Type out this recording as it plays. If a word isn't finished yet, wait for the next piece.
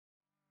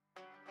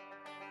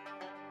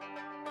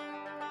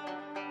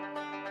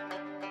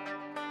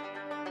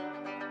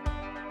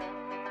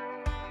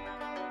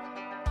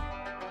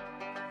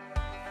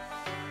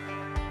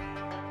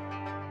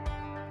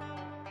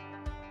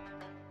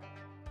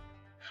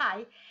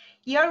Hi,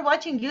 you're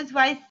watching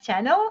UseWise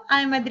channel.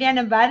 I'm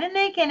Adriana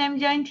Baranek and I'm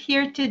joined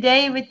here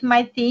today with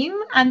my team,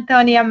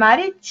 Antonia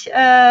Maric,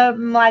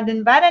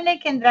 Mladen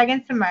Baranek and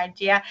Dragan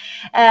Samardzija.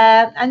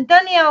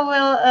 Antonia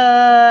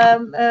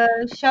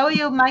will show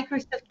you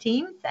Microsoft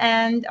Teams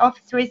and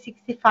Office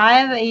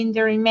 365 in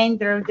the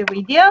remainder of the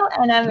video,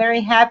 and I'm very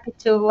happy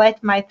to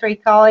let my three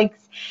colleagues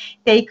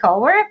take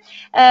over.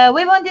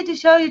 We wanted to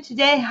show you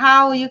today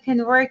how you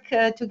can work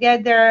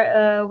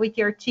together with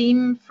your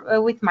team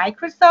with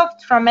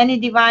Microsoft from any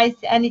device,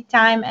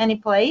 anytime, any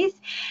place.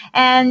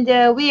 And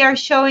we are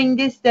showing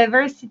this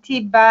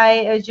diversity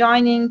by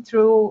joining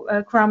through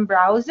Chrome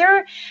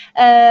browser.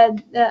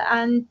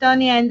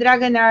 Antonia and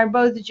Dragan are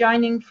both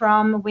joining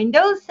from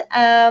Windows.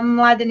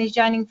 Mladen is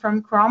joining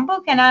from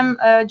Chromebook, and I'm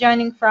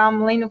joining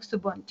from Linux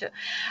Ubuntu.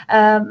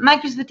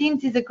 Microsoft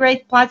Teams is a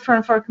great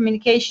platform for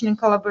communication and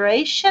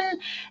collaboration,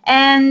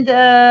 and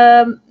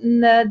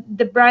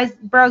the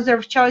browser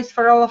of choice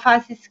for all of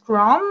us is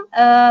Chrome.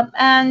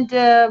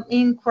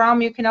 In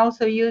Chrome, you can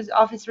also use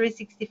Office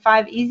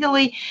 365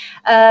 easily.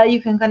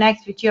 You can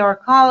connect with your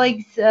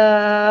colleagues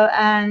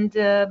and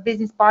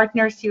business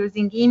partners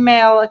using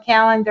email,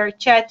 calendar,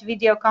 chat,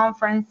 video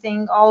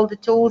conferencing, all the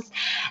tools,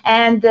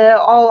 and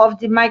all of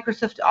the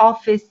Microsoft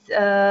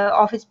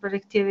Office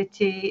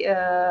productivity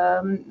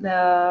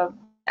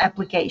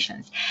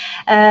applications.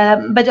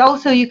 But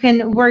also you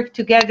can work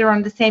together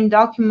on the same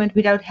document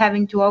without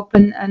having to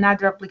open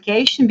another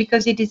application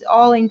because it is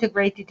all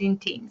integrated in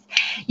Teams.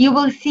 You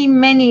will see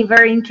many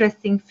very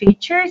interesting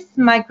features.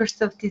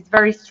 Microsoft is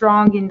very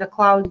strong in the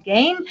cloud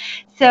game,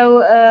 so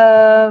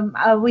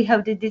we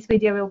hope that this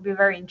video will be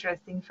very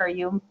interesting for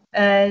you.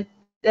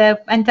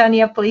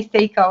 Antonia, please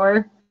take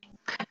over.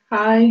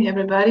 Hi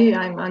everybody,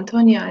 I'm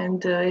Antonia,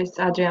 and as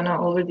Adriana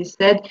already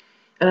said,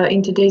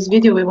 in today's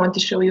video we want to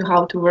show you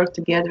how to work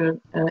together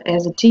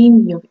as a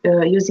team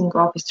using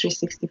Office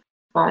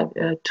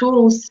 365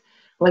 tools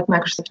like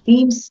Microsoft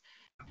Teams.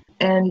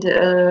 And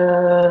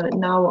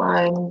now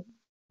I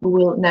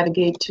will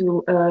navigate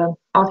to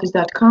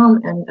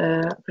office.com and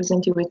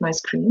present you with my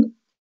screen.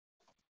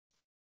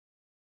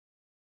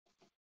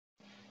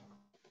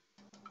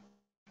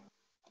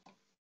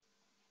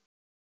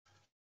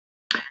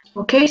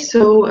 Okay,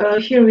 so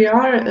here we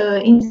are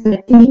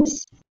inside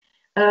Teams.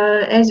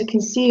 As you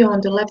can see on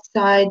the left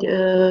side,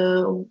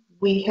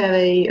 we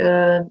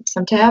have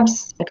some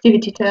tabs: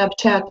 Activity tab,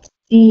 Chat,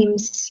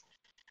 Teams,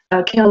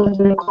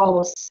 Calendar,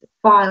 Calls,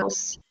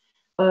 Files.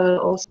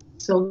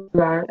 Also,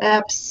 there are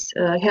apps,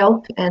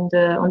 Help, and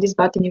on this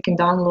button you can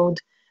download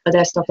a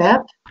desktop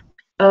app.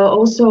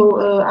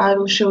 I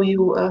will show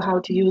you how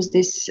to use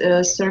this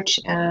search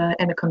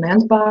and a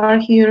command bar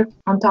here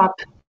on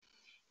top.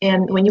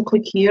 And when you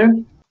click here,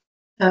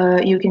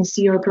 you can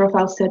see your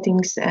profile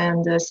settings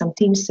and some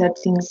team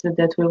settings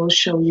that we will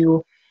show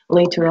you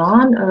later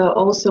on.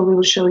 Also, we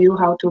will show you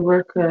how to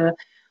work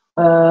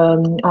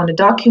on a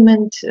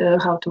document,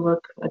 how to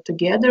work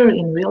together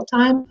in real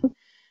time.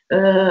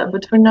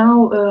 But for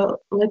now,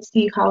 let's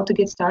see how to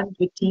get started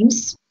with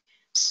Teams.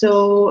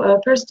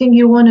 So first thing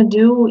you want to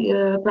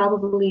do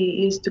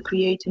probably is to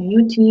create a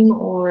new team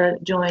or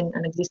join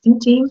an existing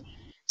team.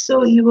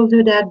 So you will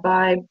do that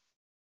by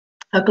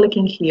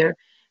clicking here.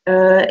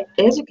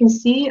 As you can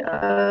see,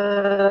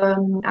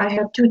 I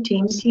have two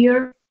teams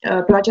here,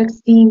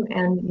 projects team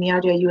and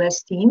Miadia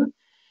US team.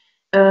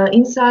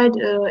 Inside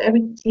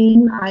every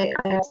team, I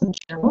have some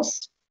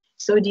channels.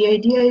 So the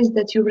idea is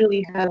that you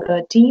really have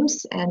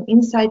teams, and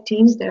inside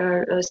teams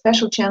there are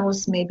special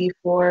channels maybe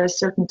for a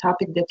certain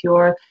topic that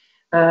you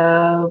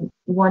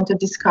want to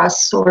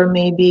discuss, or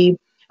maybe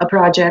a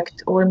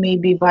project, or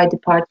maybe by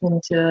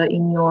department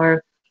in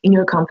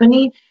your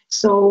company.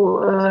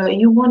 So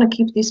you want to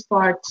keep this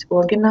part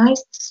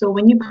organized. So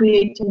when you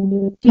create a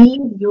new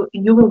team,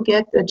 you will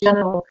get a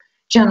general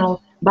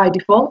channel by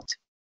default.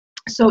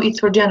 So it's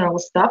for general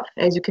stuff.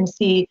 As you can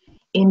see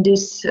in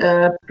this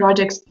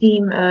projects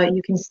team,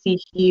 you can see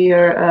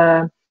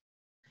here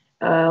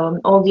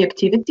all the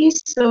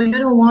activities. So you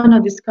don't want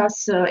to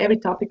discuss every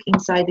topic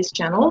inside this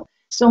channel.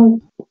 So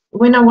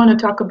when I want to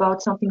talk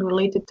about something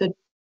related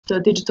to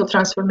digital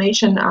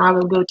transformation, I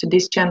will go to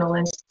this channel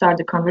and start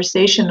the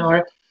conversation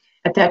or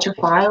attach a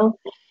file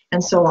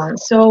and so on.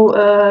 So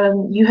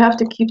you have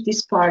to keep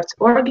these parts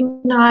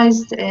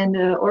organized and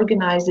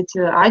organize it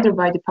either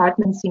by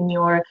departments in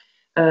your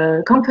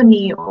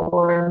company,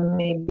 or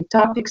maybe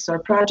topics or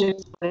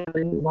projects, whatever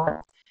you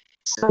want.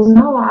 So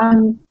now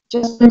I'm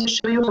just going to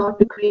show you how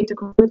to create a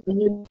completely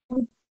new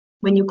team.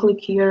 When you click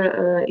here,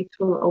 it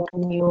will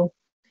open you.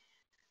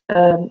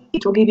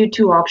 It will give you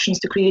two options: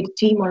 to create a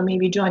team or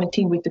maybe join a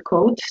team with the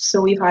code.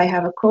 So if I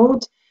have a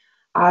code,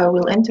 I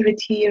will enter it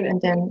here and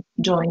then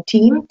join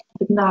team.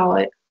 But now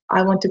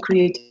I want to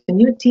create a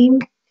new team.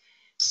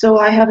 So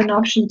I have an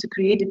option to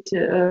create it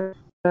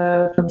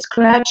from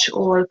scratch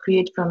or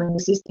create from an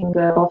existing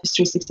Office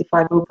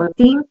 365 group or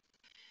team.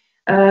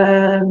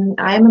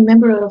 I am a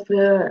member of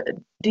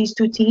these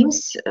two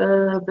teams,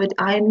 but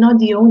I am not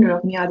the owner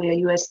of Miadia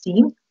US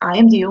team. I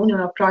am the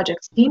owner of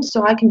projects team,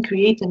 so I can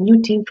create a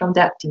new team from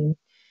that team.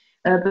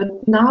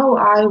 But now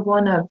I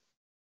want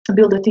to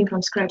build a team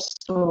from scratch,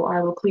 so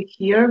I will click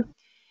here.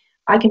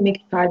 I can make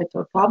it private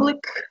or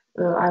public.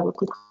 I will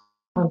click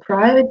on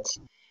private.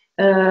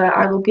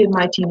 I will give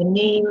my team a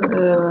name,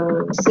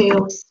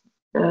 sales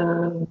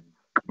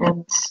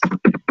and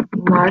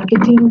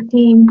marketing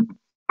team.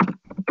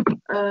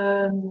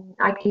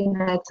 I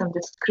can add some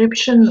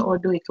description or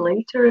do it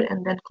later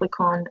and then click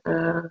on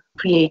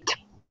create.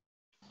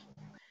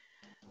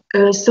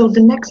 So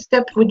the next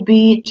step would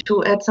be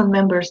to add some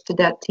members to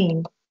that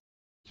team.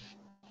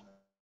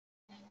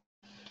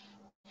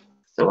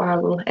 So I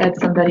will add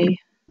somebody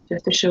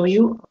just to show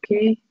you.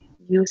 Okay,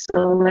 you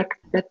select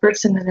that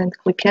person and then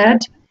click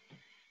add.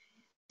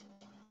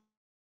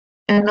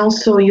 And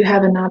also you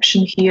have an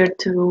option here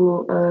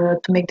to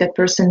make that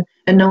person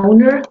an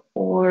owner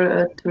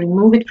or to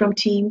remove it from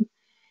team.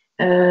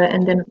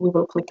 And then we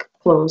will click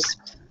close.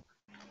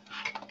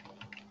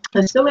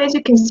 So as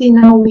you can see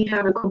now, we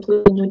have a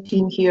completely new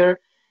team here,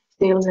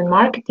 sales and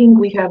marketing.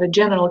 We have a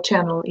general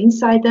channel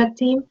inside that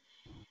team.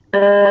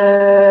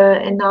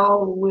 And now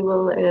we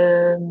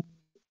will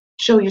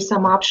show you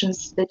some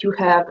options that you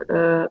have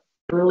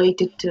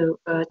related to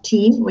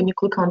team. When you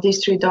click on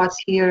these three dots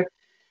here,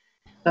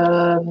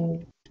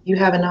 you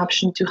have an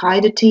option to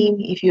hide a team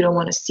if you don't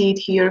want to see it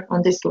here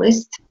on this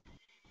list.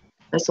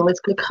 So let's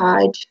click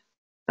hide.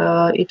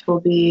 It will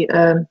be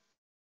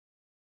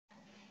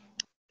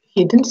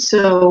hidden.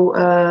 So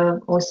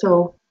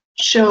also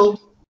show.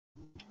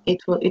 It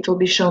will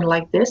be shown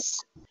like this.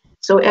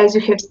 So as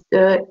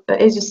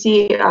you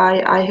see,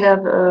 I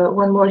have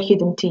one more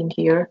hidden team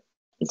here.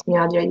 It's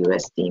Miadria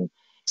US team.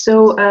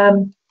 So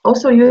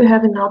also you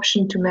have an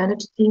option to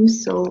manage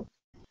teams. So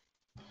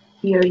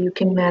here you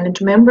can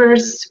manage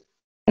members.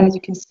 As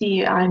you can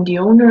see, I'm the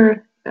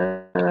owner.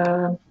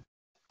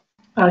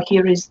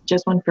 Here is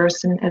just one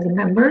person as a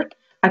member.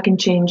 I can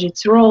change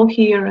its role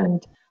here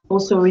and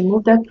also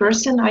remove that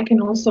person. I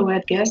can also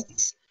add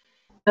guests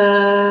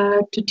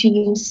to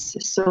teams,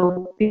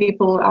 so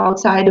people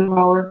outside of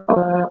our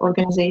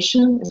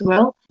organization as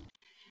well.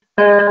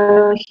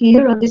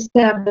 Here on this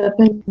tab, the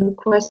pending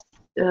requests,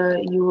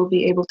 you will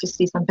be able to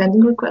see some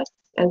pending requests,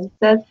 as it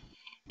says.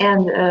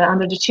 And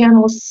under the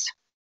channels,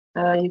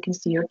 you can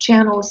see your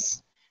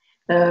channels.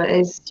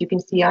 As you can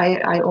see,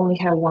 I only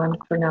have one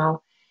for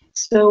now.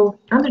 So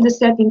under the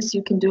settings,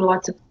 you can do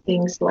lots of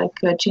things like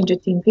change a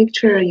team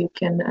picture. You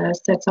can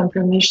set some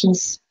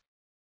permissions,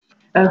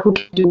 who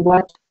can do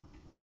what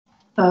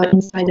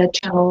inside that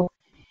channel.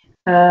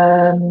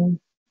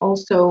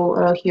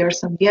 Also, here are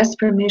some guest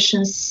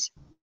permissions,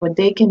 what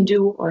they can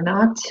do or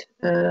not.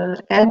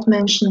 Add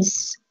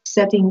mentions,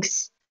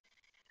 settings.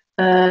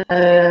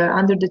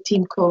 Under the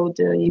team code,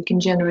 you can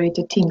generate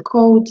a team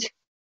code.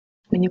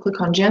 When you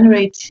click on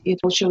generate, it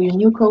will show you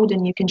new code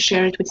and you can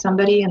share it with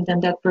somebody, and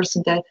then that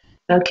person that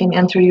can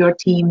enter your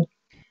team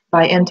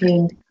by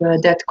entering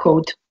that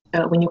code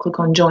when you click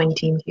on join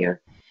team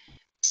here.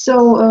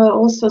 So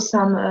also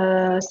some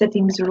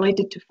settings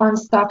related to fun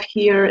stuff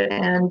here,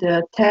 and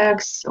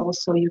tags.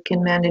 Also you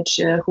can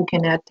manage who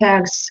can add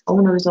tags,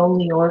 owners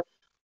only or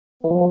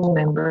all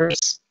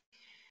members.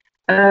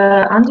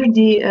 Under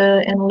the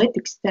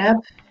analytics tab,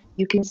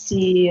 you can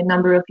see a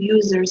number of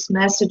users,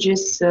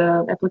 messages,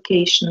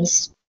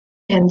 applications,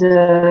 and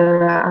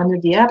under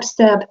the apps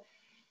tab,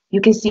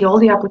 you can see all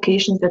the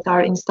applications that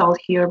are installed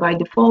here by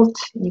default.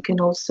 You can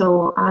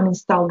also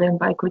uninstall them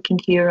by clicking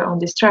here on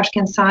this trash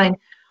can sign,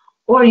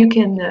 or you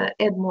can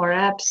add more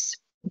apps.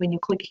 When you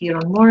click here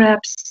on more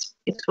apps,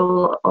 it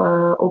will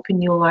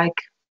open you like,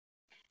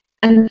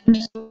 and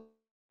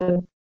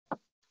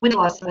with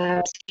lots of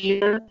apps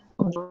here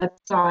on the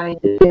left side,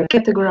 they're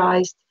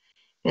categorized,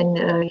 and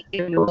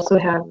here you also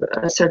have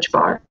a search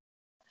bar.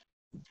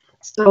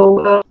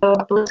 So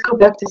let's go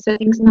back to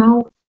settings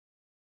now.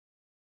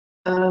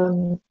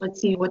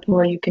 Let's see what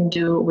more you can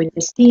do with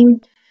this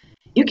theme.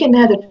 You can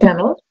add a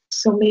channel.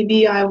 So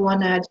maybe I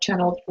want to add a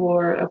channel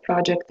for a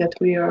project that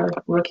we are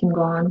working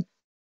on.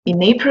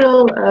 In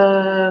April,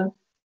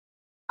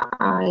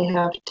 I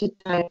have to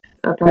type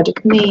a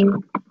project name,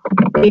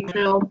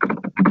 April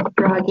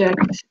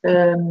project.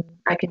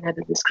 I can add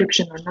a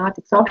description or not.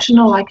 It's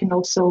optional. I can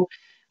also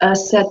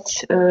set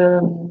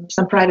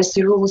some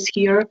privacy rules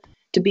here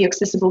to be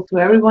accessible to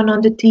everyone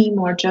on the team,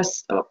 or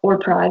just or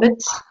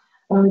private,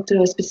 only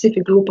to a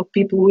specific group of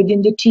people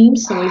within the team.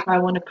 So if I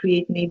want to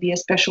create maybe a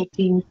special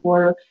team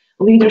for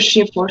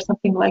leadership or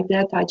something like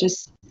that, I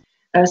just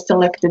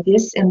selected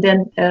this, and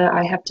then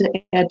I have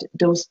to add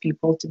those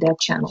people to that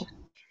channel.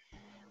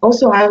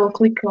 Also, I will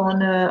click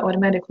on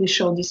automatically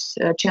show this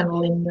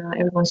channel in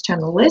everyone's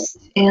channel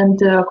list, and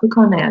click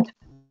on add.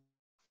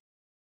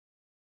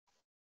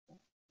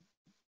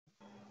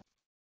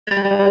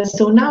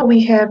 So now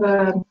we have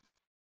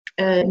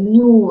a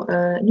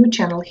new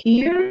channel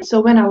here.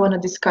 So when I want to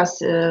discuss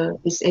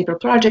this April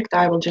project,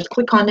 I will just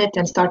click on it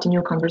and start a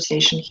new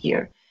conversation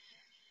here.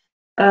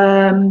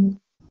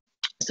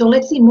 So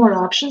let's see more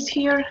options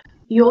here.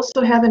 You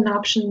also have an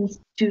option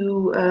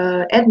to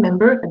add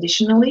member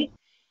additionally,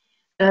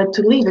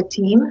 to leave a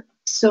team.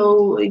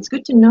 So it's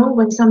good to know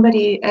when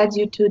somebody adds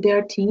you to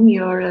their team,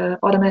 you're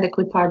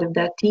automatically part of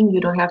that team. You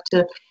don't have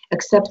to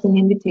accept an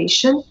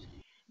invitation.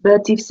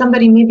 But if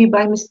somebody maybe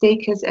by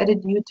mistake has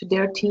added you to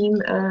their team,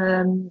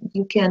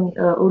 you can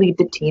leave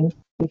the team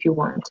if you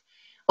want.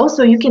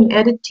 Also, you can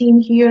edit team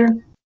here,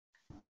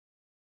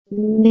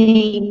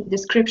 name,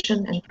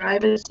 description, and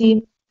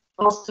privacy.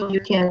 Also,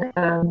 you can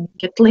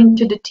get linked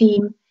to the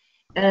team.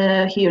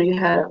 Here you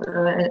have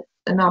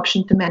an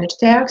option to manage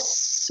tags.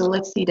 So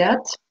let's see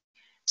that.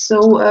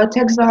 So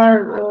tags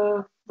are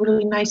a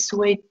really nice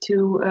way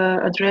to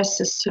address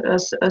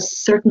a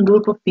certain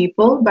group of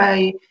people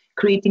by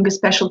creating a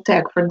special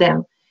tag for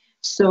them.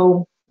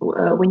 So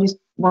when you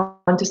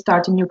want to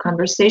start a new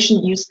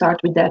conversation, you start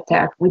with that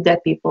tag, with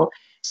that people.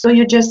 So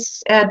you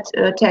just add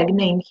a tag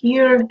name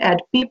here, add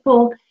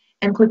people,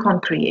 and click on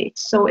create.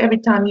 So every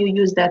time you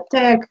use that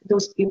tag,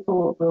 those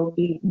people will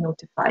be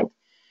notified.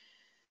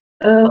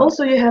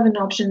 Also, you have an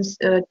options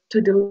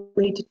to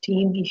delete a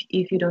team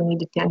if you don't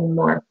need it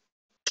anymore.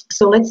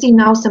 So let's see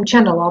now some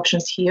channel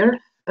options here.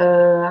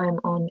 I'm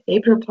on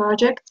April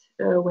project.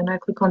 When I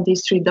click on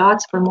these three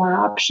dots for more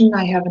option,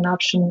 I have an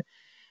option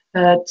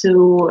to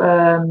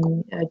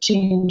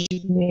change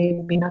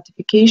maybe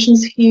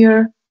notifications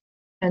here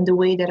and the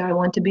way that I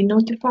want to be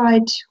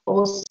notified.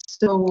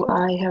 Also,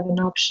 I have an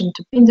option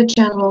to pin the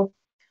channel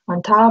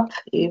on top.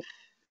 If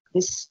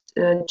this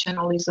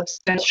channel is of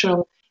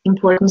special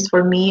importance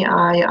for me,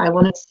 I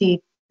want to see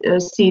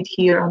it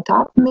here on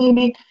top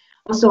maybe.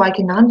 Also, I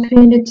can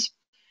unpin it.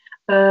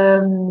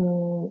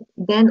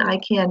 Then I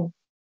can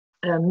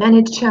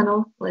manage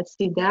channel. Let's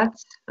see that.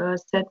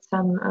 Set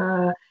some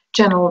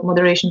channel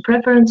moderation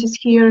preferences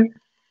here.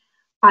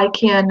 I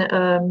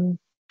can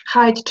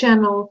hide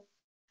channel.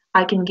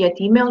 I can get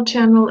email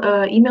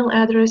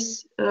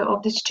address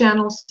of this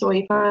channel. So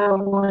if I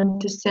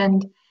want to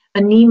send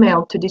an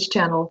email to this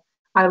channel,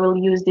 I will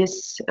use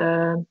this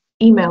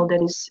email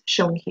that is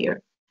shown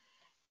here.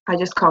 I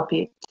just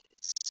copy it.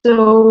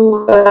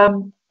 So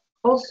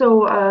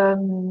also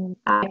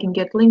I can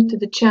get linked to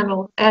the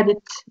channel,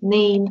 edit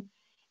name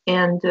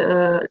and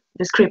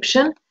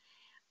description.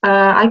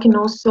 I can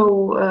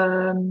also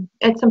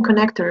add some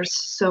connectors.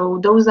 So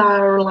those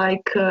are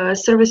like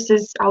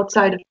services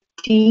outside of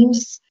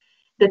Teams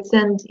that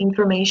send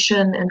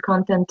information and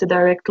content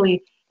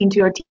directly into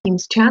your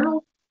Teams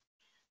channel.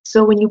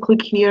 So when you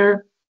click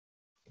here,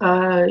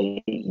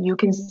 you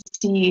can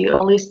see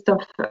a list of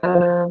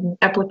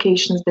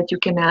applications that you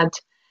can add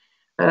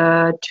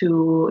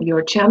to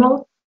your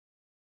channel.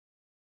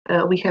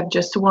 We have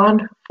just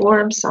one.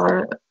 Forms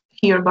are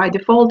here by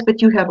default, but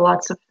you have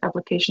lots of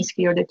applications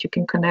here that you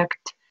can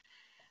connect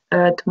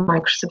to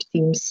Microsoft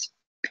Teams.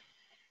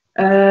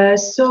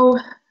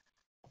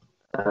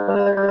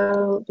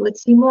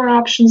 Let's see more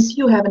options.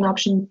 You have an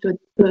option to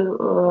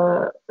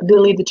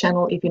delete the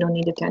channel if you don't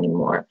need it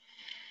anymore.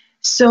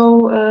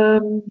 So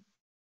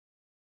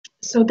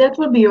that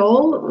will be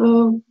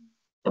all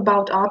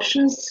about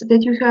options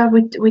that you have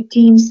with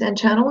Teams and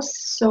channels.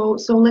 So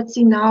let's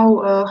see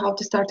now how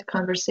to start a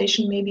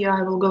conversation. Maybe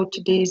I will go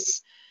to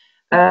this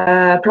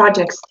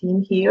projects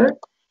team here,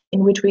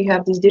 in which we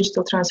have this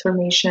digital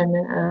transformation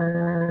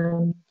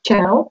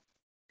channel.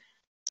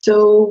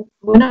 So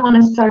when I want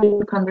to start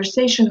a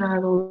conversation, I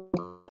will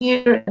go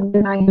here, and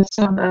then I have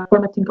some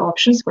formatting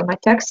options for my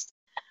text.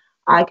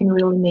 I can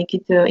really make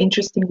it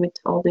interesting with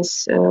all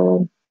these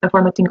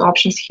formatting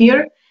options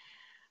here.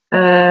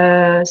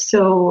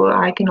 So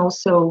I can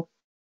also,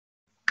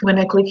 when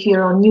I click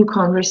here on new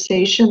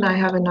conversation, I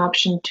have an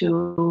option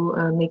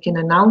to make an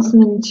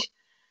announcement.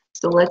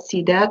 So let's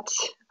see that.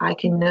 I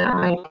can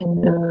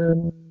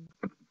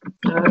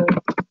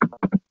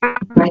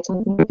write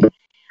something.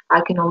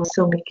 I can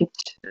also make it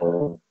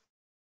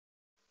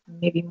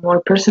maybe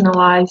more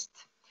personalized.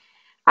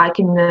 I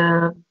can,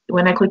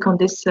 when I click on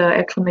this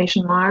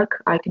exclamation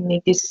mark, I can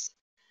make this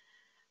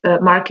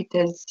mark it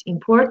as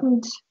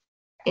important.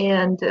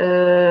 And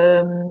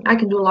I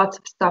can do lots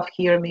of stuff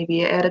here,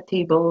 maybe add a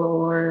table,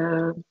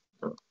 or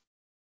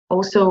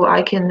also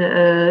I can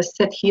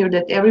set here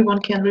that everyone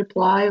can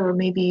reply, or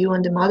maybe you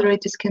and the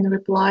moderators can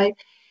reply.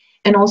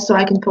 And also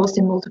I can post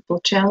in multiple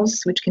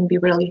channels, which can be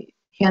really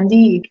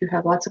handy if you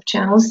have lots of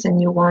channels and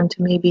you want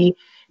to maybe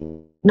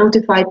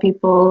notify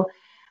people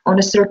on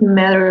a certain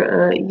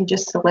matter. You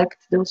just select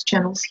those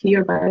channels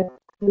here by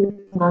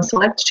clicking on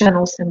select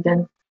channels, and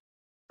then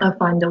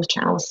find those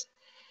channels.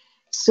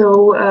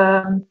 So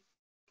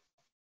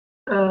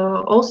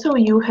also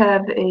you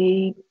have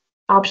a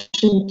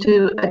option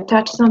to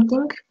attach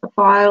something, a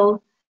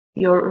file,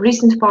 your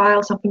recent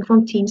file, something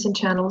from Teams and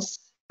channels,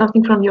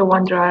 something from your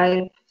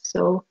OneDrive.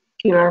 So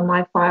here are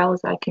my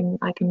files. I can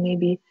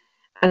maybe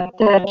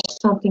attach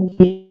something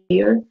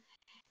here.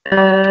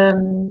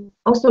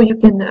 Also, you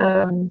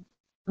can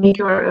make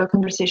your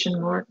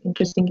conversation more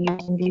interesting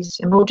using these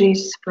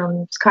emojis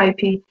from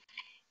Skype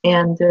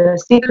and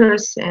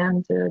stickers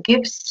and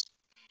GIFs.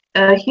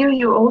 Here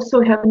you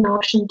also have an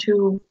option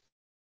to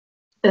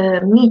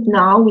meet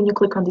now when you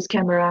click on this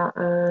camera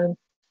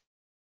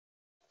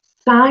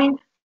sign.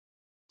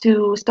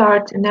 to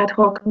start an ad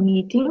hoc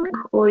meeting,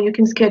 or you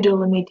can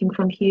schedule a meeting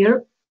from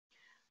here.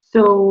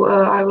 So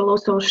I will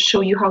also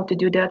show you how to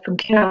do that from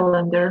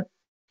calendar.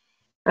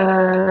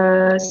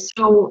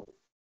 So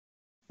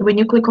when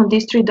you click on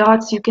these three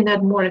dots, you can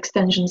add more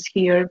extensions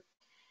here.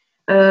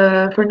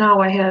 For now,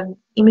 I have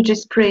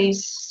images,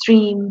 praise,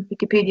 stream,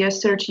 Wikipedia,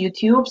 search,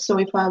 YouTube. So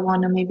if I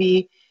want to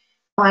maybe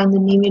find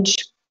an image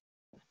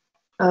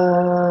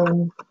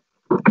on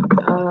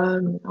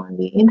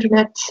the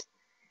internet,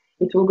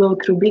 it will go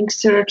through Bing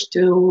search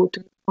to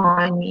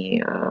find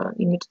the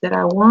image that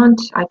I want.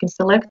 I can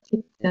select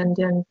it and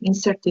then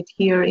insert it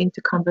here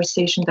into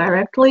conversation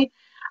directly.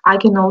 I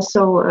can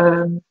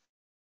also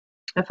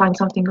find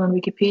something on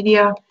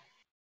Wikipedia.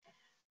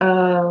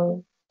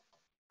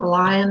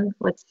 Lion.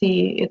 Let's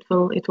see. It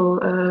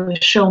will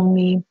show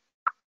me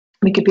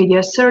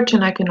Wikipedia search,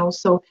 and I can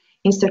also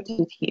insert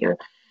it here.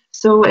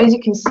 So as you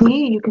can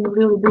see, you can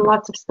really do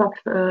lots of stuff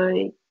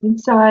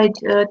inside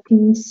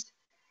Teams.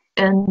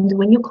 And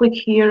when you click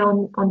here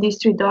on these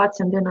three dots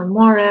and then on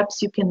more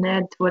apps, you can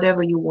add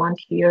whatever you want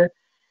here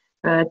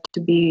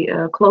to be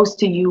close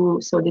to you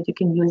so that you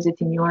can use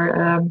it in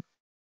your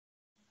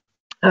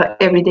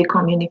everyday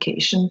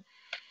communication.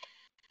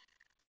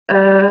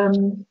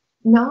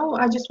 Now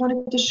I just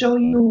wanted to show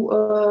you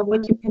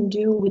what you can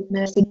do with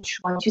message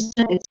once you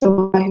send it.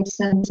 So I have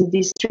sent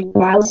these three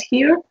files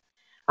here.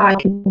 I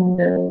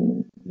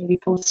can maybe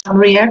post some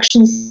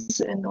reactions,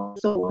 and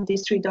also on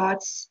these three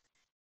dots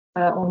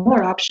on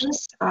more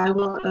options, I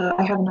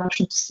have an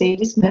option to save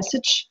this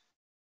message,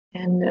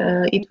 and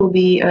it will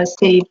be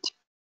saved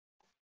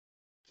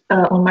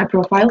on my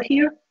profile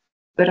here.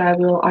 But I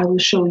will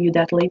show you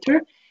that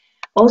later.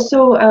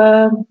 Also,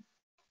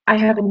 I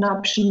have an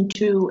option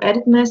to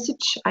edit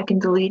message. I can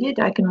delete it.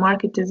 I can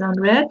mark it as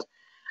unread.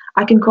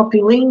 I can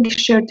copy link,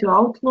 share to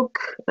Outlook.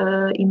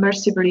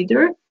 Immersive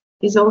reader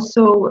is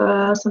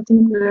also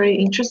something very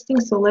interesting.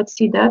 So let's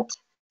see that.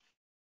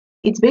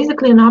 It's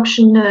basically an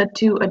option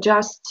to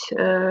adjust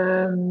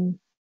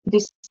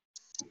this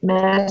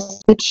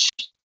message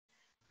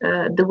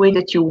the way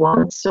that you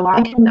want. So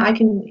I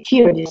can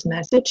hear this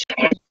message.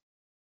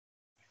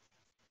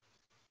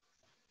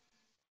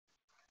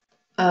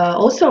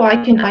 Also, I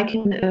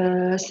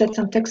can set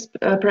some text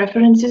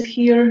preferences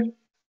here,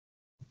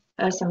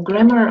 some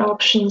grammar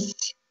options,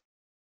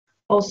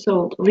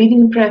 also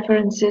reading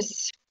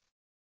preferences,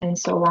 and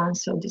so on.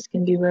 So this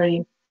can be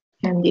very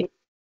handy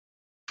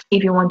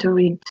if you want to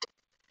read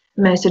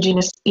message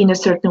in a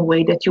certain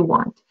way that you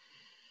want.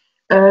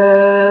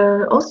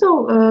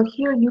 Also,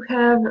 here you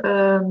have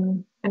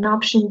an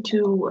option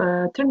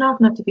to turn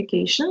off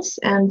notifications,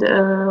 and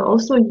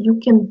also you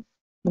can,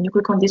 when you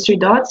click on these three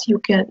dots, you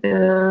can,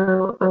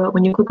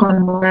 when you click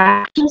on more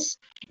actions,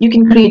 you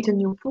can create a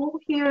new pool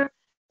here.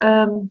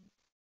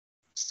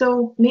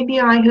 So maybe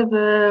I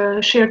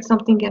have shared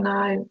something and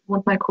I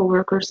want my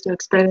coworkers to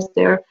express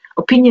their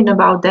opinion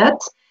about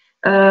that.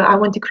 I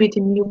want to create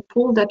a new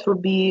pool that will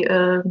be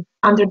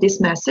under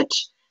this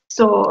message.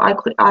 So I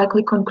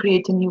click on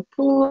create a new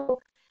pool.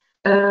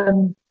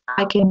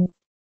 I can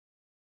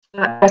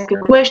ask a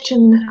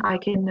question. I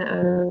can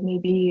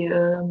maybe,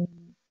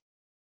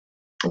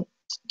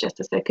 just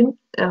a second.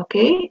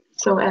 Okay,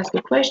 so ask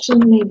a question.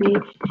 Maybe,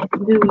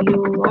 do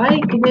you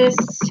like this?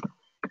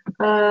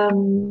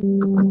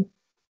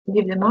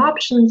 Give them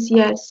options,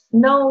 yes,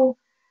 no.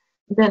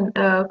 Then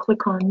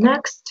click on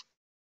next.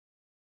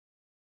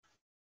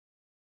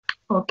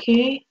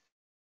 Okay.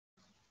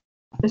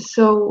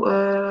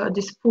 So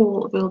this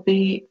pool will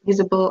be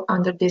visible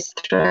under this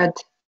thread.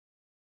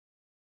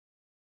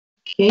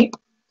 Okay,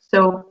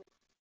 so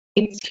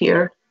it's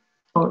here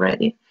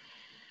already.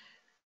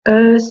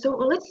 So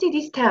let's see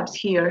these tabs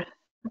here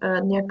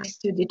next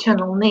to the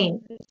channel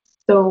name.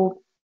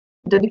 So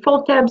the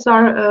default tabs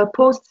are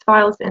posts,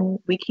 files, and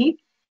wiki.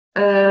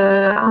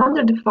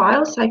 Under the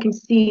files, I can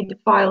see the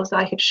files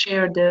I have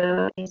shared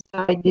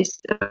inside this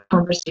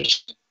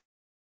conversation.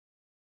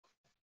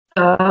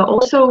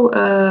 Also,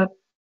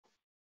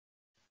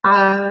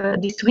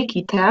 this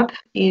wiki tab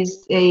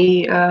is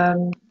a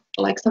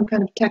like some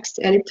kind of text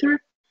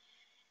editor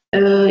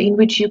in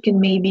which you can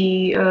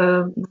maybe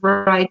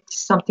write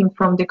something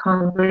from the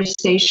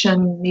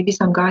conversation, maybe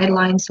some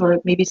guidelines or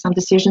maybe some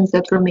decisions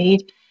that were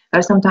made.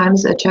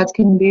 Sometimes chats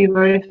can be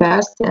very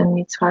fast and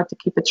it's hard to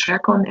keep a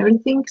track on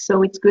everything.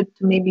 So it's good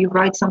to maybe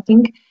write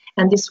something,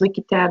 and this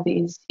wiki tab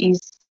is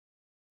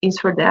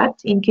for that.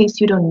 In case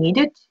you don't need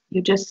it,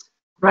 you just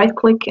right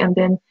click and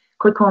then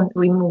click on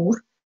remove.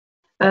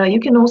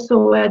 You can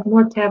also add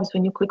more tabs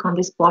when you click on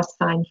this plus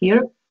sign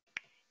here,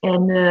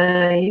 and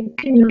you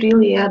can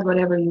really add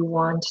whatever you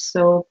want.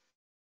 So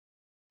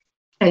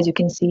as you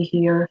can see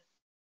here,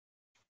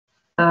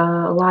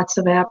 lots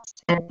of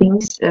apps and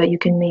things, you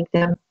can make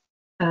them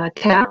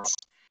tabs.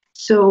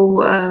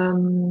 So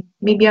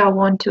maybe I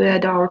want to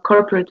add our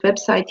corporate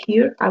website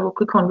here. I will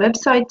click on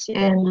website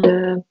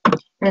and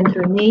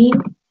enter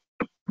name,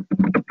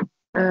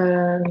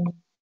 an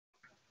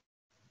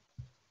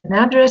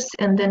address,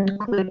 and then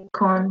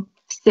click on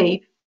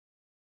save.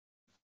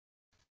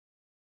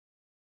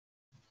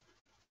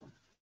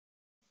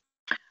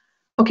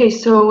 Okay,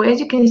 so as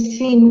you can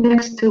see,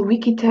 next to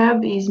Wiki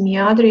tab is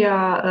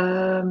Miadria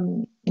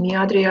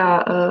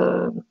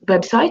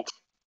website.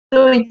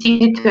 So it's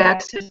easy to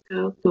access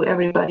to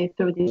everybody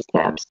through these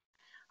tabs.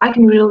 I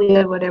can really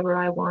add whatever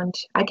I want.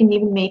 I can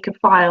even make a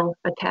file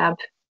a tab.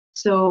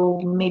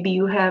 So maybe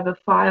you have a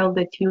file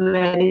that you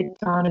edit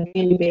on a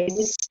daily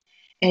basis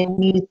and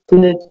need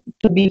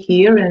to be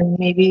here, and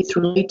maybe it's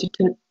related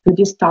to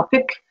this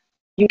topic.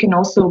 You can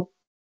also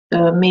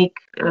make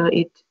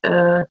it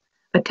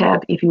a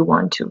tab if you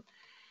want to.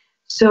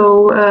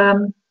 So,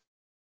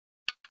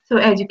 so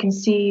as you can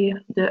see,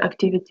 the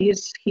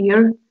activities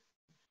here,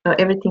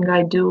 everything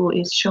I do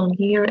is shown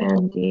here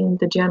and in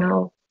the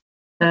general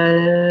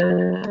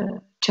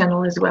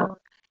channel as well.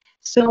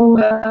 So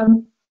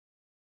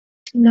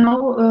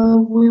now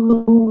we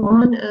will move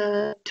on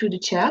to the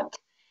chat.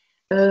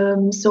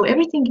 So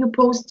everything you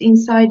post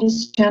inside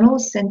these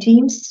channels and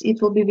teams,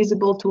 it will be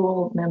visible to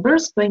all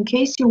members. But in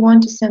case you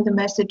want to send a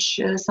message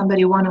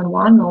somebody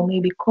one-on-one, or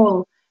maybe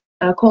call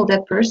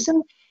that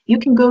person, you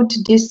can go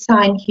to this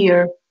sign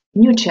here,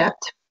 new chat.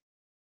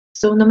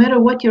 So no matter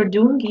what you're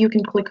doing, you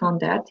can click on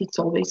that. It's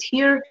always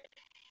here.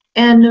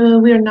 And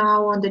we're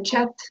now on the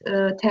chat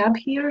tab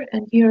here.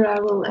 And here I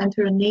will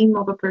enter a name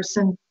of a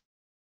person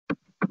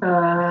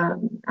I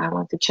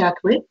want to chat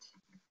with.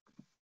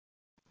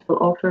 Will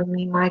offer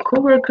me my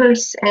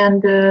coworkers,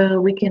 and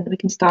we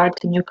can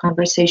start a new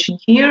conversation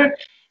here.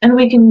 And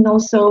we can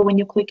also, when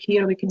you click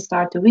here, we can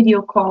start a video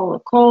call, a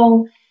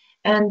call,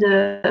 and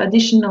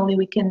additionally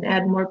we can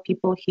add more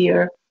people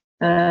here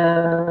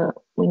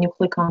when you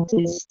click on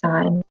this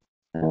sign,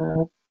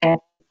 add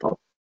people.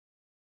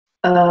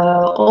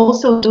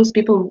 Also, those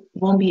people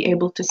won't be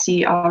able to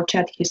see our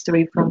chat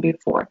history from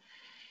before.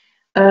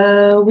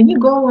 When you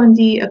go on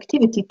the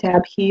activity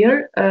tab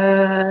here,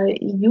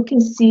 you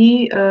can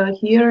see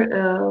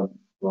here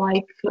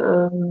like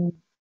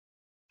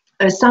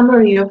a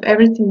summary of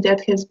everything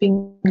that has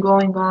been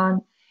going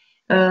on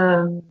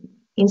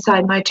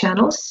inside my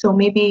channels. So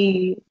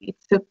maybe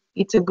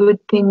it's a good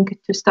thing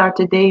to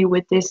start a day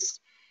with this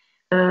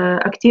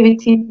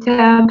activity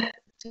tab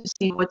to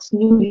see what's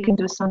new. You can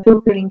do some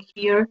filtering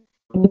here.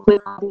 When you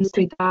click on these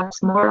three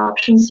dots, more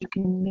options, you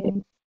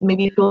can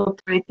maybe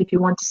filter it if you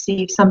want to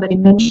see if somebody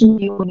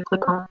mentioned you when you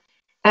click on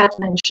add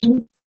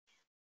mention,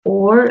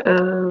 or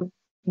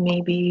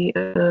maybe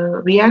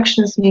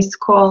reactions, missed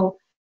call,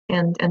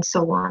 and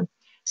so on.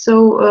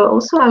 So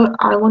also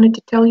I wanted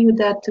to tell you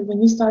that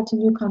when you start a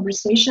new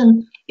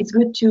conversation, it's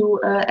good to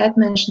add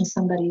mention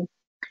somebody,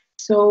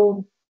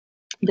 so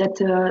that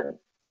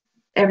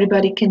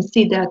everybody can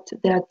see that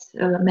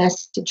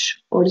message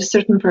or a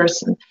certain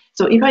person.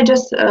 So if I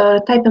just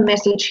type a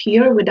message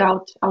here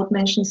without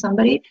mentioning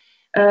somebody,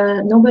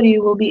 nobody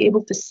will be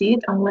able to see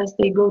it unless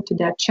they go to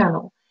that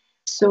channel.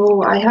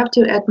 So I have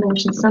to add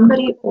mention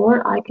somebody,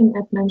 or I can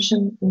add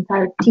mention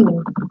entire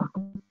team.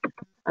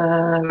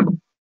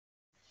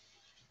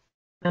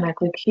 When I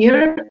click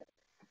here,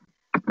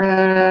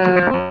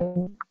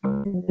 and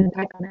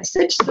type a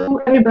message, so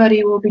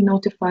everybody will be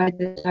notified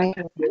that I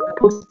have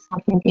posted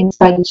something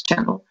inside this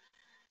channel.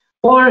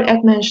 Or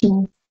add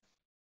mention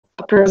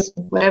a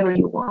person, whatever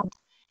you want.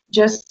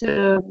 Just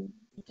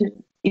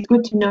it's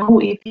good to know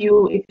if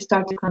you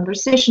start a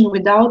conversation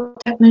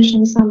without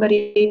mentioning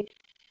somebody,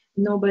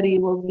 nobody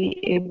will be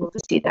able to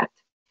see that.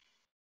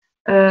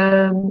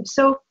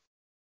 So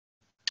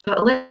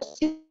let's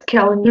see the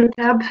calendar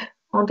tab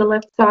on the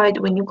left side.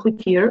 When you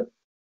click here,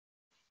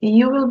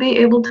 you will be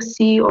able to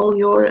see all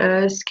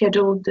your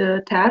scheduled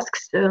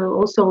tasks.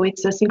 Also,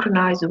 it's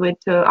synchronized with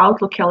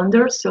Outlook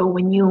calendar. So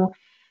when you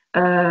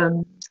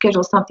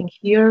schedule something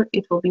here,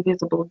 it will be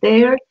visible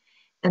there,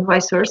 and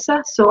vice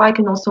versa. So I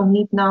can also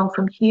meet now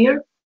from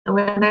here. And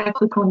when I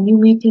click on new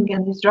meeting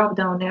and this drop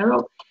down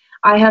arrow,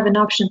 I have an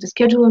option to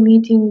schedule a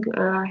meeting.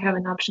 I have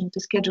an option to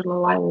schedule a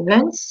live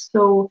event.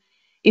 So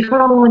if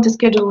I want to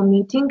schedule a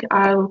meeting,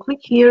 I will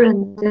click here,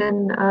 and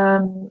then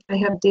I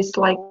have this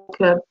like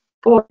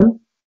form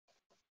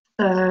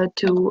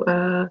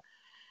to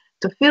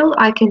fill.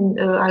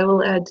 I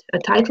will add a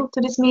title to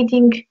this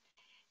meeting,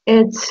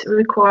 add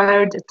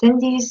required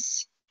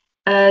attendees,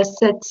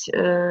 set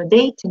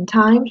date and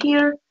time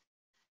here.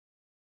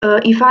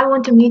 If I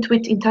want to meet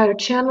with entire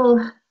channel,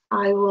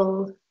 I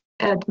will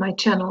add my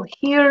channel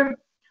here.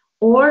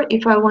 Or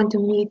if I want to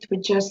meet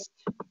with just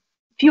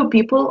few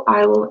people,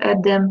 I will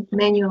add them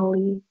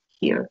manually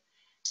here.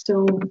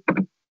 So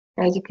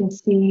as you can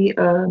see,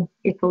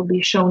 it will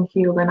be shown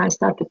here when I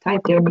start to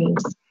type their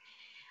names.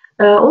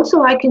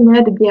 Also, I can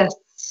add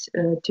guests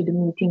to the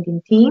meeting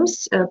in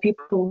Teams,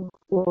 people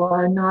who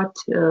are not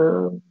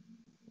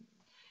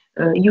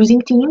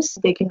using Teams.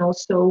 They can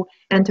also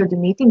enter the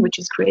meeting, which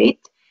is great.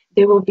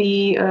 They will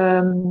be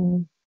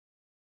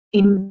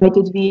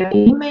invited via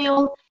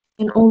email,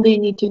 and all they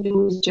need to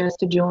do is just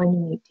to join the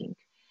meeting.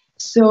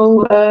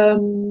 So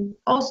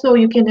also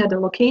you can add a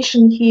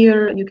location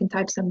here, you can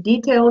type some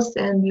details,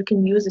 and you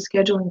can use a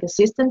scheduling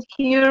assistant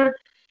here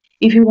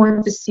if you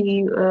want to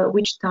see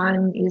which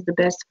time is the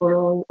best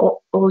for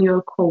all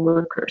your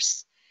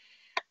coworkers.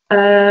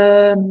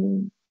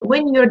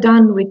 When you're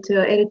done with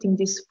editing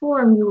this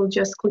form, you will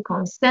just click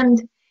on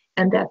send,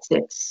 and that's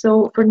it.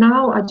 So for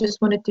now, I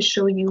just wanted to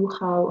show you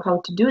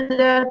how to do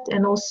that,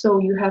 and also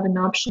you have an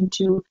option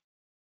to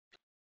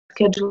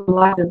schedule a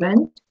live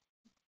event.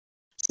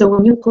 So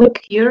when you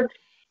click here,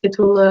 it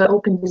will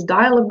open this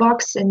dialog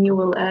box, and you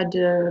will add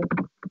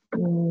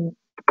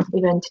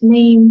event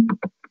name,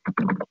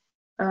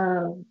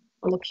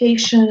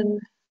 location,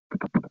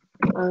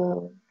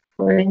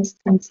 for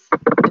instance,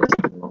 just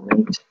a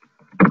moment.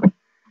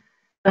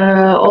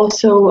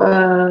 Also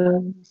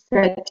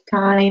set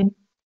time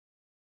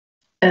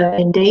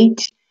and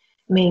date,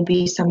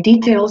 maybe some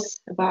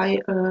details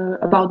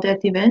about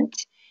that event.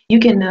 You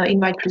can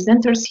invite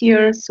presenters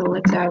here. So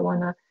let's say I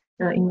want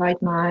to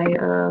invite my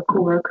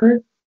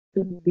coworker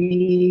to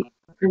be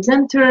a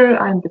presenter.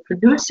 I'm the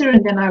producer,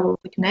 and then I will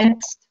click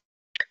next.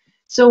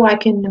 So I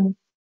can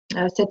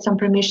set some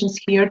permissions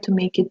here to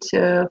make it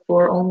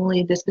for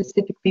only the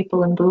specific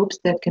people and groups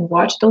that can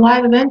watch the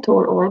live event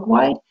or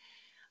org-wide.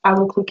 I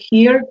will click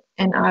here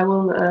and I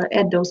will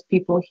add those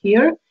people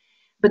here.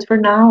 But for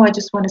now, I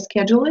just want to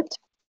schedule it.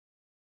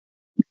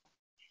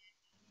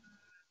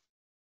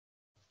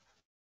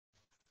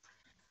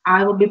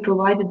 I will be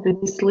provided with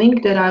this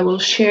link that I will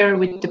share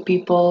with the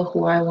people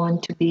who I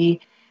want to be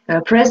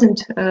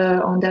present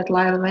on that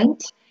live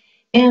event.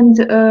 And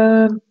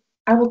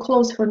I will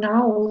close for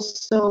now.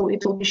 Also,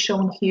 it will be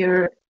shown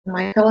here in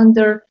my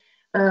calendar.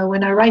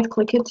 When I right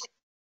click it,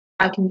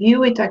 I can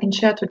view it, I can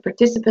chat with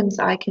participants,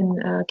 I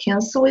can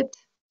cancel it.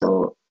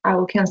 So I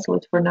will cancel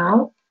it for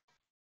now.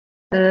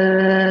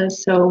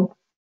 So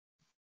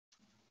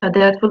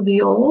that will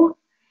be all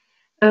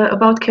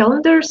about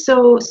calendar.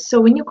 So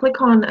when you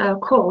click on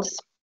calls,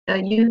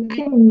 you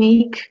can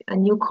make a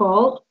new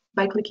call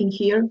by clicking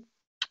here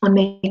on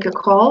make a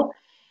call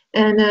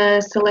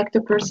and select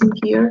a person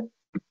here.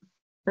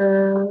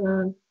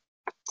 And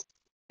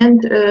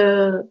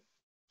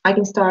I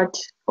can start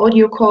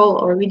audio call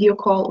or video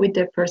call with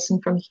that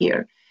person from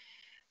here.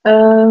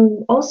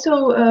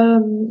 Also,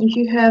 if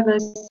you have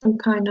some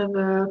kind of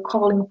a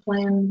calling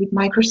plan with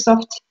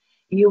Microsoft,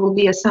 you will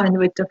be assigned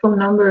with the phone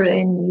number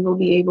and you will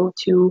be able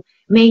to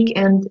make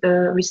and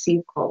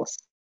receive calls.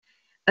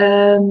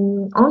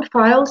 On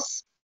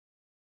files,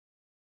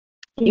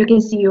 you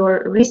can see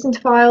your recent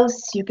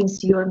files, you can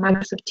see your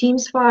Microsoft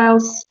Teams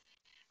files.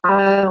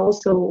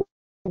 Also,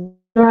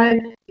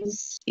 Drive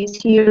is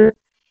here,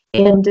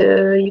 and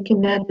you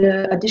can add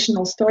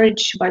additional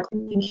storage by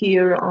clicking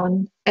here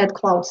on Add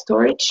Cloud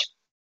Storage.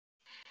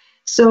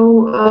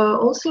 So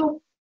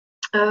also,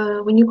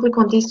 when you click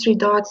on these three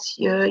dots,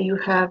 you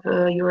have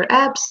your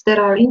apps that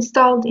are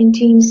installed in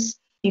Teams.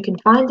 You can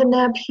find an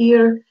app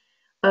here.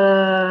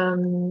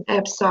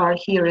 Apps are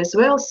here as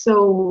well.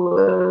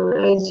 So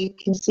as you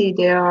can see,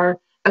 they are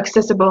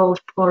accessible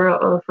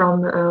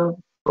from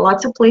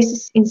lots of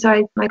places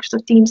inside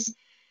Microsoft Teams.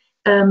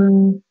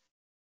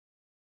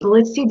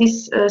 Let's see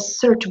this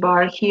search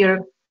bar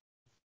here.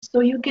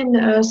 So you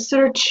can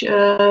search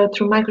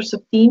through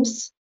Microsoft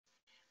Teams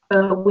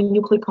when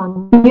you click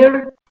on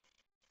here.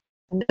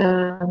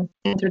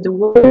 Enter the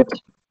word,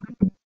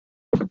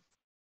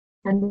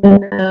 and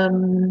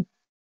then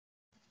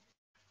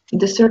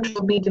the search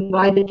will be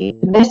divided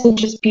into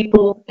messages,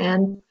 people,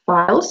 and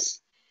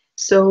files.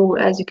 So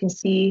as you can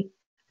see,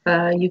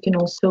 you can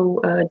also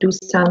do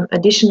some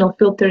additional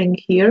filtering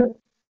here.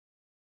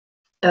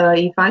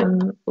 If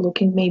I'm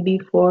looking maybe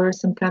for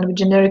some kind of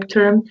generic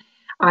term,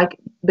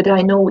 but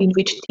I know in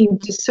which team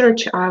to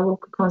search, I will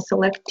click on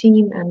select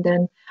team, and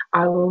then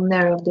I will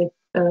narrow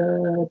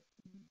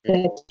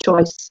that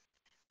choice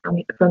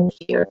from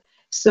here.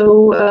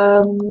 So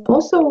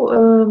also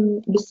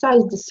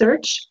besides the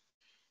search,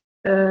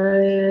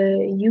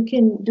 you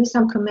can do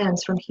some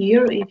commands from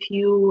here. If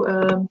you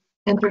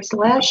enter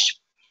slash,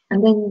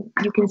 and then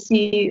you can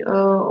see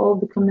all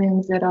the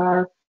commands that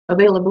are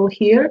available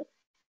here.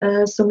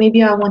 So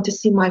maybe I want to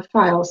see my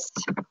files,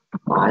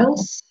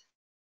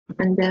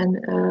 and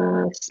then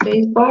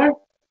spacebar.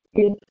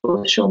 It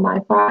will show my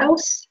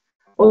files.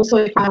 Also,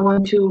 if I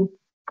want to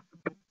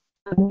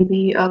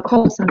maybe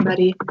call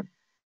somebody,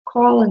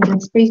 call and then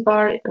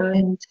spacebar,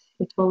 and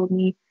it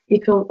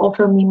will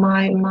offer me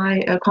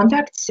my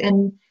contacts,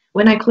 and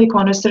when I click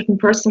on a certain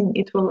person,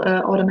 it will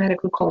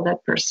automatically call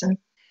that person.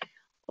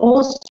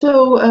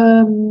 Also,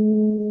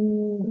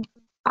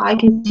 I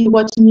can see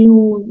what's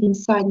new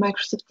inside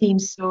Microsoft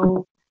Teams.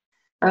 So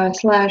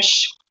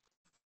slash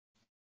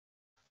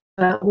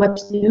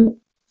what's new.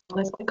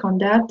 Let's click on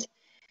that,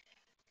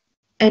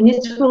 and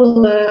it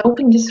will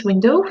open this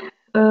window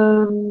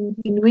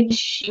in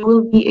which you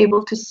will be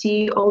able to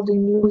see all the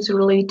news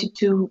related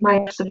to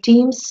Microsoft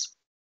Teams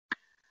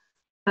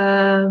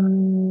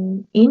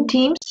in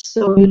Teams.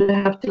 So you don't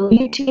have to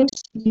leave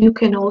Teams. You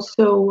can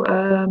also,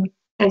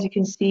 as you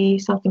can see,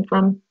 something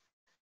from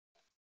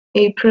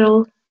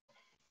April,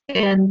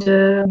 and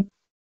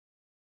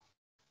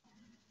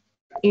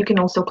you can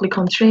also click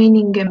on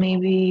training and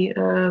maybe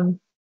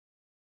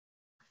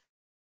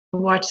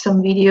watch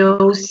some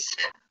videos,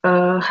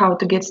 how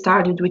to get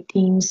started with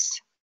Teams,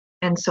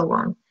 and so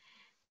on.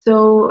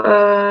 So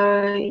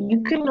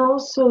you can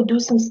also do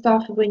some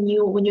stuff when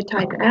you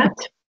type at.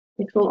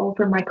 It will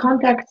open my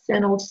contacts,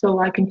 and also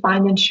I can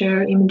find and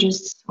share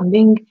images on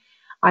Bing.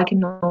 I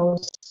can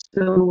also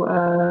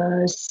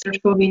search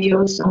for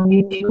videos on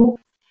YouTube.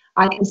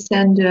 I can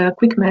send a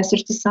quick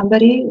message to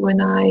somebody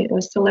when I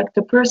select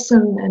a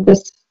person and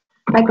just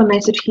type a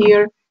message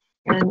here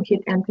and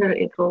hit enter.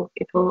 It will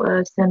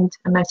send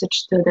a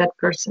message to that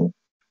person.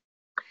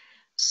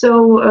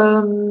 So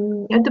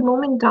at the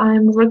moment,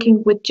 I'm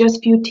working with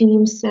just few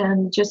teams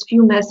and just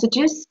few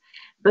messages,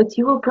 but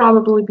you will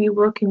probably be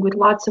working with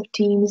lots of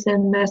teams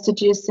and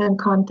messages and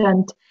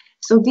content.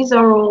 So these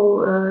are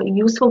all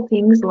useful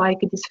things like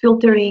this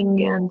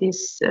filtering and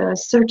this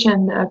search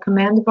and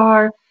command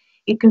bar.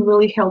 It can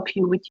really help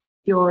you with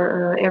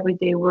your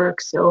everyday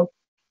work. So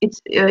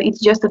it's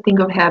just a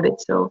thing of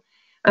habit. So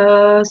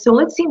so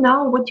let's see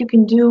now what you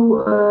can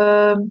do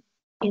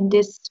in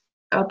this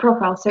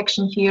profile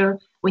section here.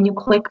 When you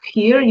click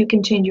here, you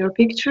can change your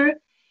picture.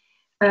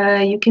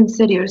 You can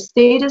set your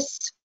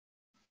status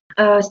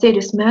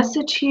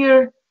message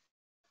here.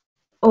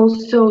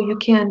 Also, you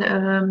can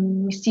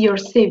see your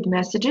saved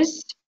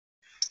messages.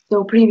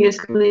 So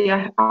previously,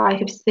 I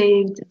have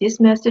saved this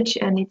message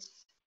and it's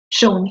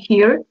shown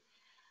here.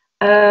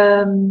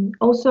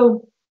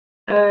 Also,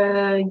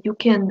 you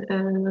can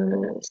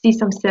see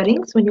some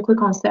settings when you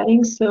click on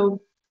settings.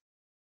 So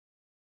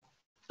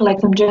like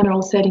some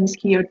general settings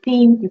here,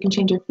 theme, you can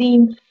change a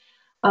theme.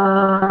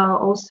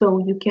 Also,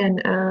 you can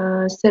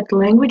set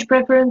language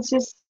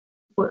preferences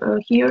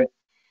here.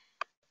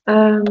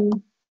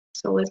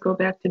 So let's go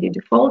back to the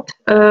default.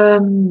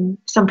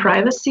 Some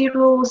privacy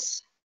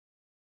rules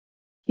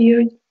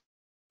here.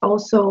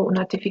 Also,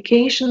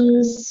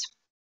 notifications.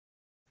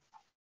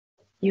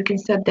 You can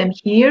set them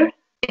here.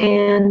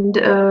 And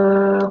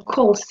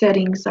call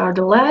settings are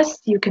the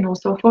last. You can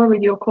also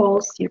forward your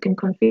calls. You can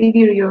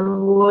configure your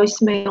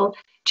voicemail,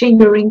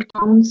 change your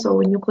ringtone. So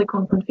when you click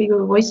on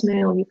configure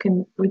voicemail, you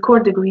can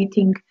record the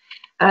greeting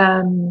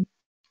and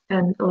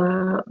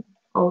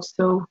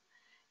also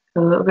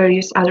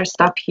various other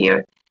stuff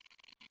here.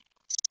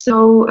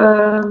 So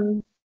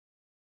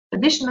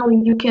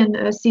additionally, you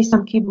can see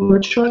some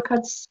keyboard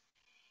shortcuts.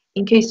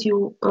 In case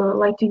you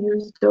like to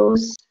use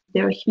those,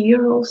 they're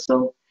here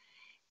also.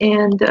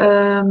 And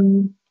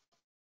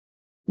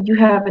you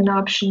have an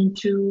option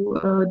to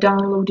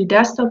download the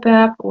desktop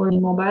app or the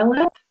mobile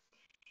app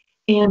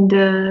and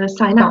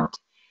sign out.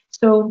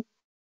 So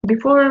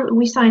before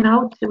we sign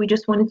out, we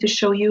just wanted to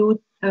show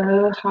you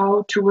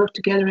how to work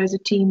together as a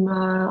team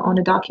on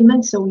a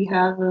document. So we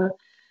have a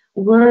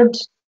Word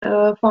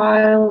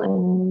file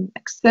and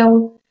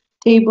Excel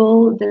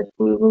table that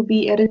we will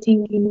be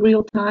editing in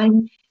real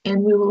time,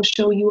 and we will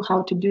show you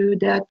how to do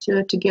that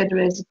together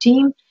as a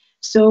team.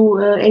 So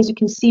as you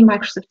can see,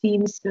 Microsoft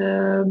Teams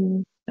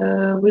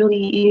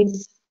really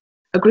is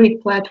a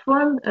great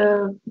platform.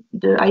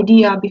 The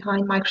idea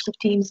behind Microsoft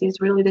Teams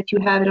is really that you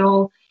have it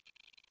all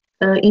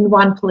in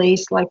one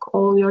place, like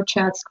all your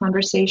chats,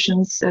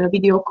 conversations,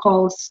 video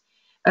calls,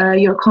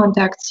 your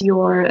contacts,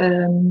 your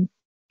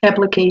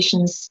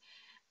applications.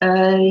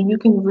 You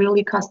can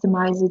really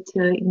customize it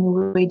in a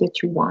way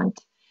that you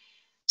want.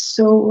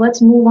 So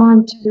let's move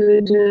on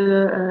to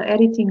the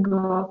editing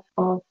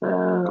of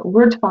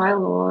Word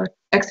file or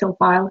Excel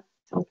file.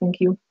 So thank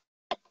you.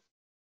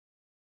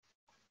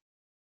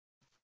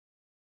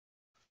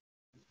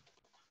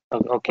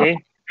 Okay,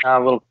 I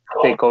will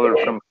take over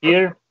from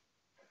here.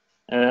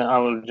 I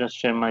will just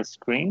share my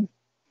screen.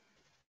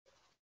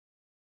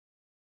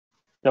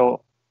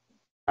 So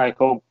I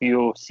hope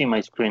you see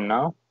my screen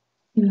now.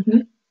 Mm-hmm.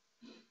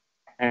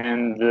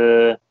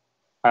 And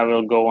I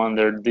will go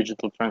under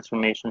digital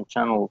transformation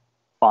channel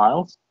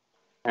files.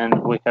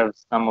 And we have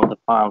some of the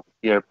files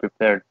here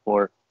prepared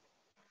for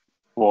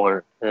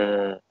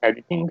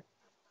editing.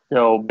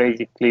 So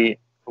basically,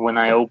 when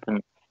I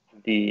open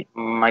the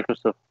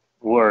Microsoft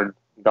Word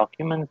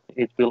document,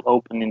 it will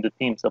open in the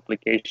Teams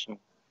application,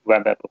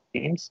 web app of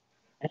Teams,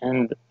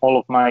 and all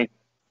of my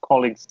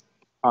colleagues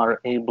are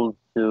able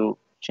to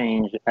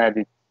change,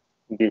 edit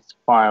this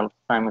file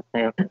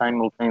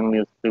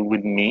simultaneously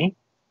with me.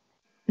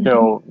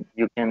 So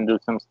you can do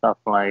some stuff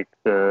like,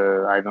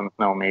 I don't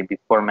know, maybe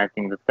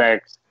formatting the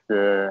text,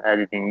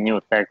 editing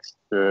new text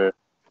into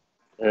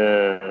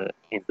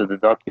the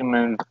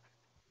document.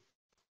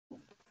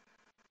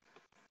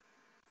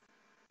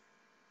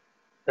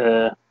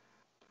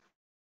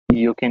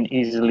 You can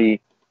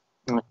easily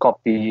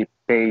copy,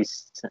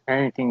 paste,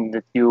 anything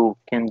that you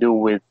can do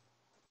with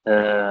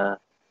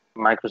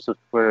Microsoft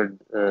Word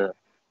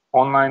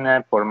online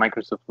app or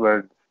Microsoft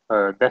Word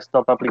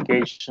desktop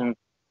application.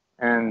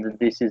 And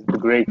this is the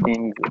great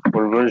thing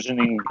for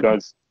versioning,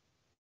 because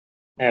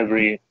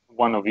every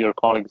one of your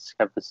colleagues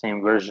have the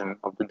same version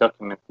of the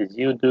document as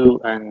you do,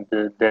 and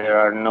there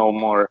are no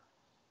more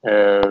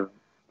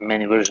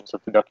many versions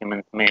of the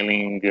document,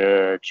 mailing,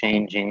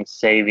 changing,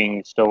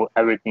 saving. So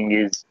everything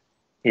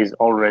is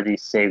already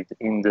saved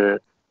in the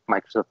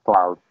Microsoft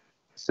Cloud.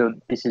 So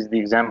this is the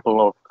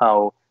example of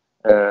how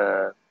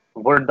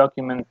Word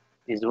document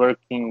is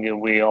working.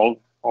 We all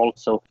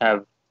also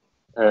have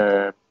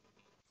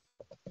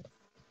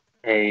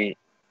a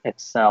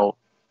Excel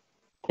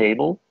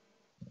table.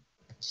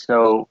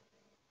 So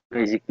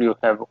basically you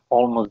have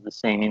almost the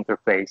same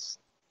interface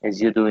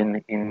as you do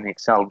in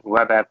Excel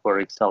web app or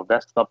Excel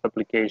desktop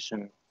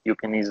application. You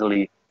can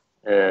easily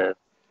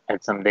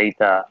add some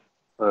data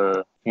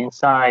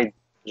inside,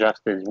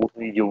 just as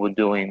you would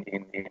do in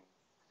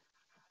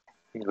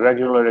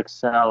regular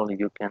Excel.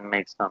 You can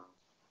make some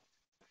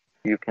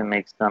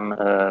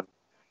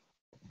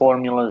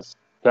formulas,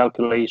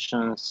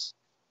 calculations.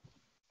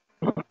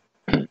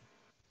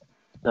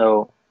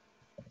 So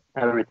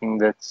everything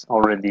that's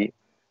already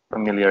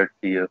familiar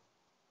to you.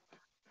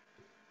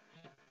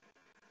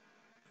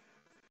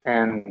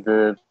 And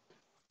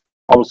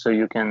also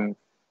you can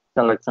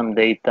select some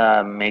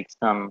data, make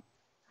some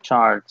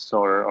charts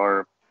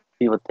or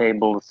pivot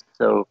tables.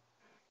 So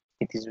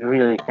it is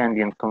really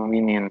handy and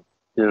convenient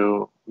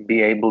to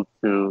be able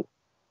to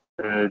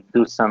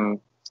do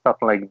some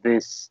stuff like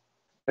this,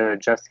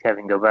 just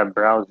having a web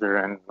browser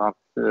and not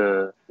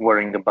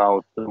worrying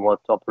about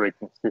what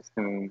operating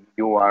system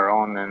you are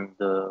on and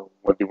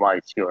what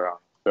device you're on.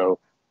 So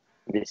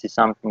this is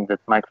something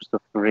that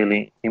Microsoft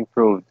really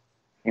improved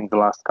in the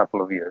last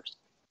couple of years.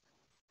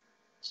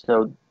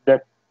 So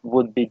that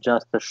would be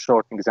just a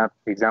short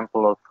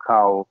example of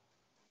how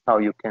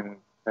you can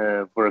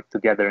work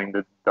together in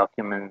the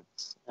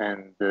documents,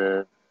 and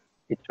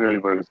it really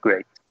works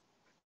great.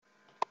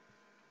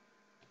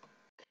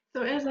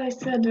 So as I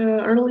said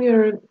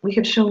earlier, we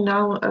have shown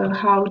now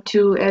how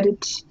to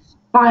edit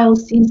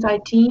files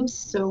inside Teams.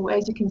 So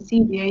as you can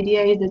see, the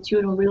idea is that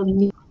you don't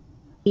really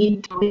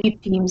need to leave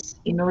Teams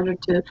in order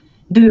to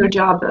do your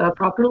job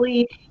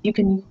properly. You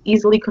can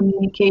easily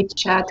communicate,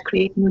 chat,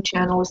 create new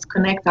channels,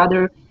 connect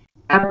other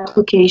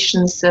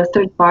applications,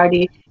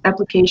 third-party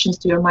applications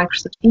to your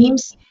Microsoft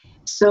Teams.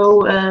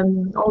 So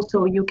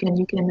also you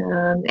can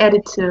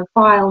edit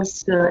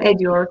files, add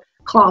your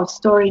cloud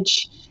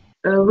storage,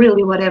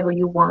 really whatever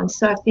you want.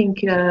 So I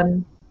think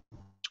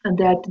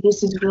that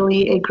this is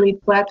really a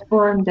great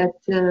platform that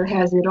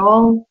has it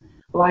all,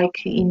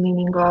 like in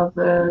meaning of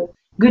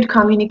good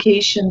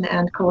communication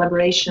and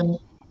collaboration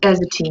as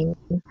a team.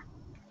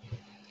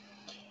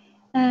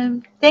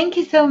 Thank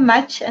you so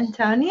much,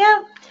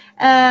 Antonia.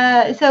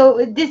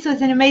 So this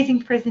was an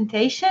amazing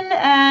presentation,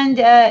 and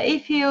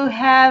if you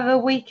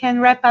have, we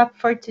can wrap up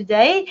for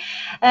today.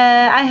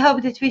 I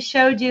hope that we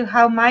showed you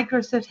how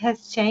Microsoft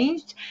has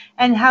changed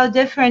and how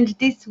different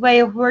this way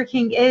of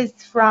working is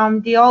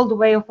from the old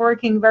way of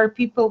working, where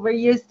people were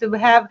used to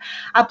have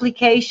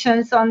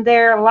applications on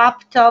their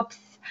laptops.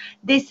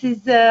 This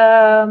is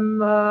a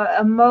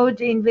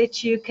mode in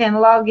which you can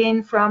log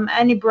in from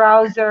any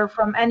browser,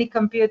 from any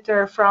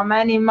computer, from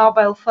any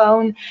mobile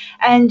phone,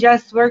 and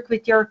just work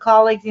with your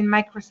colleagues in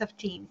Microsoft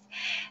Teams.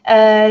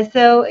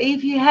 So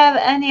if you have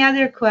any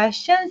other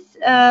questions,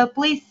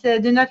 please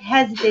do not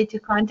hesitate to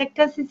contact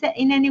us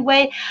in any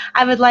way.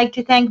 I would like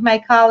to thank my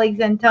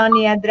colleagues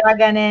Antonia,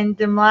 Dragan, and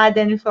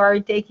Mladen for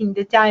taking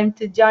the time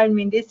to join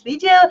me in this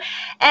video.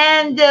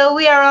 And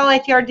we are all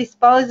at your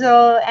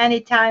disposal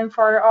anytime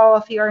for all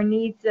of your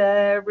needs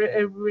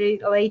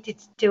related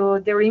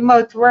to the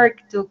remote work,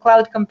 to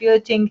cloud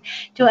computing,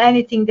 to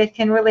anything that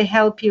can really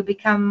help you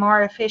become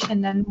more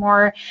efficient and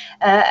more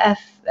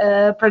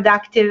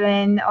productive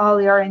in all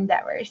your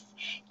endeavors.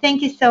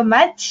 Thank you so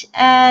much,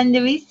 and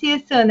we see you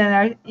soon on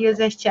our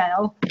users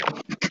channel.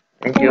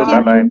 Thank you.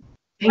 Bye-bye.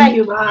 Thank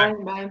you. Bye.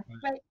 Bye.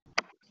 Bye.